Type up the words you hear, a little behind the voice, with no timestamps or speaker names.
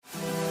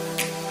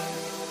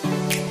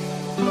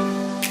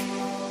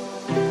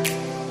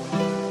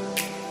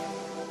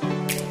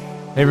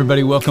Hey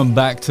everybody, welcome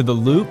back to The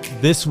Loop.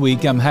 This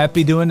week, I'm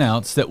happy to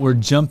announce that we're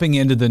jumping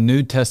into the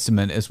New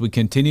Testament as we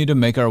continue to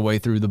make our way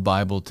through the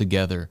Bible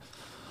together.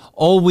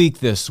 All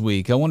week this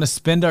week, I want to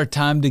spend our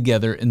time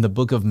together in the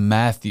book of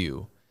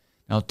Matthew.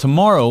 Now,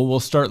 tomorrow, we'll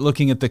start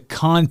looking at the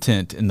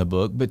content in the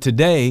book, but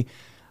today,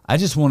 I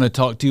just want to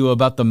talk to you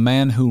about the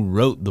man who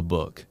wrote the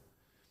book.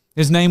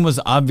 His name was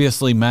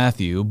obviously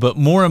Matthew, but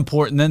more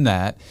important than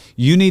that,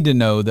 you need to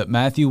know that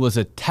Matthew was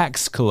a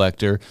tax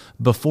collector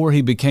before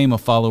he became a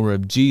follower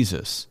of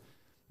Jesus.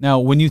 Now,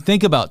 when you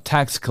think about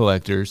tax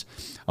collectors,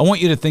 I want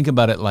you to think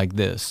about it like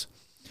this.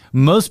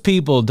 Most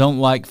people don't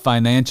like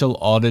financial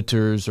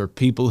auditors or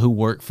people who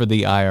work for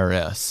the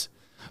IRS.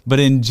 But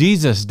in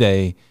Jesus'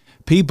 day,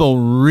 people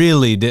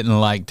really didn't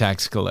like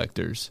tax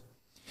collectors.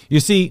 You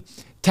see,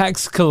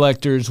 tax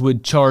collectors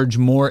would charge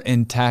more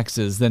in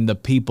taxes than the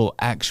people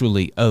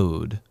actually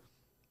owed.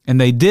 And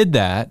they did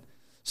that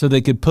so they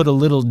could put a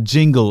little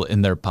jingle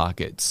in their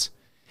pockets.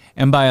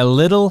 And by a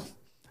little,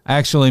 I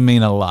actually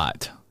mean a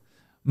lot.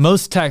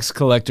 Most tax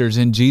collectors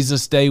in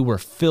Jesus' day were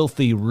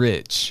filthy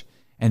rich,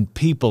 and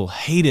people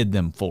hated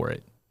them for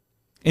it.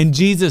 In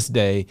Jesus'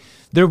 day,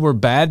 there were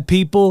bad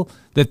people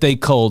that they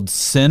called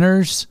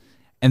sinners,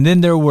 and then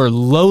there were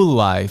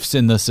lowlifes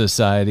in the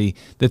society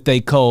that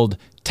they called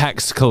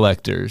tax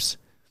collectors.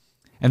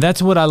 And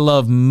that's what I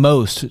love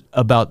most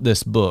about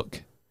this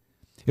book.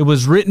 It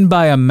was written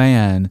by a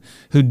man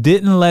who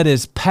didn't let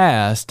his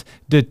past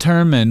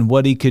determine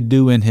what he could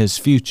do in his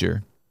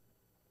future.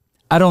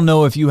 I don't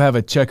know if you have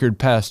a checkered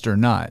past or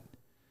not,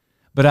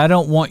 but I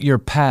don't want your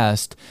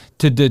past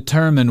to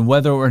determine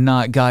whether or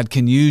not God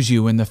can use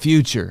you in the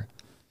future.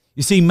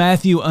 You see,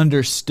 Matthew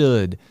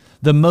understood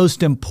the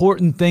most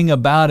important thing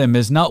about him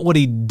is not what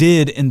he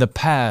did in the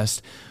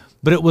past,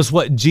 but it was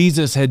what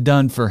Jesus had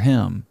done for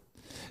him.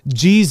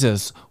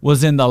 Jesus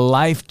was in the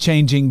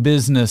life-changing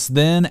business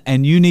then,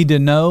 and you need to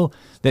know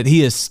that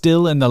he is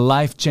still in the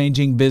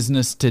life-changing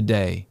business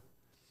today.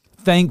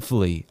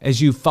 Thankfully, as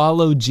you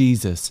follow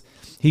Jesus,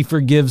 he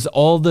forgives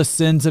all the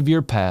sins of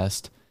your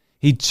past.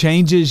 He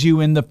changes you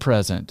in the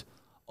present,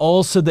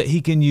 all so that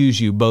he can use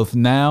you both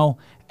now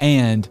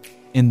and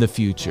in the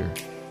future.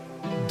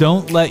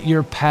 Don't let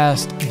your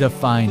past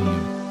define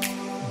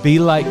you. Be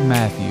like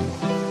Matthew.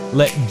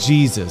 Let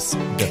Jesus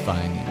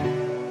define you.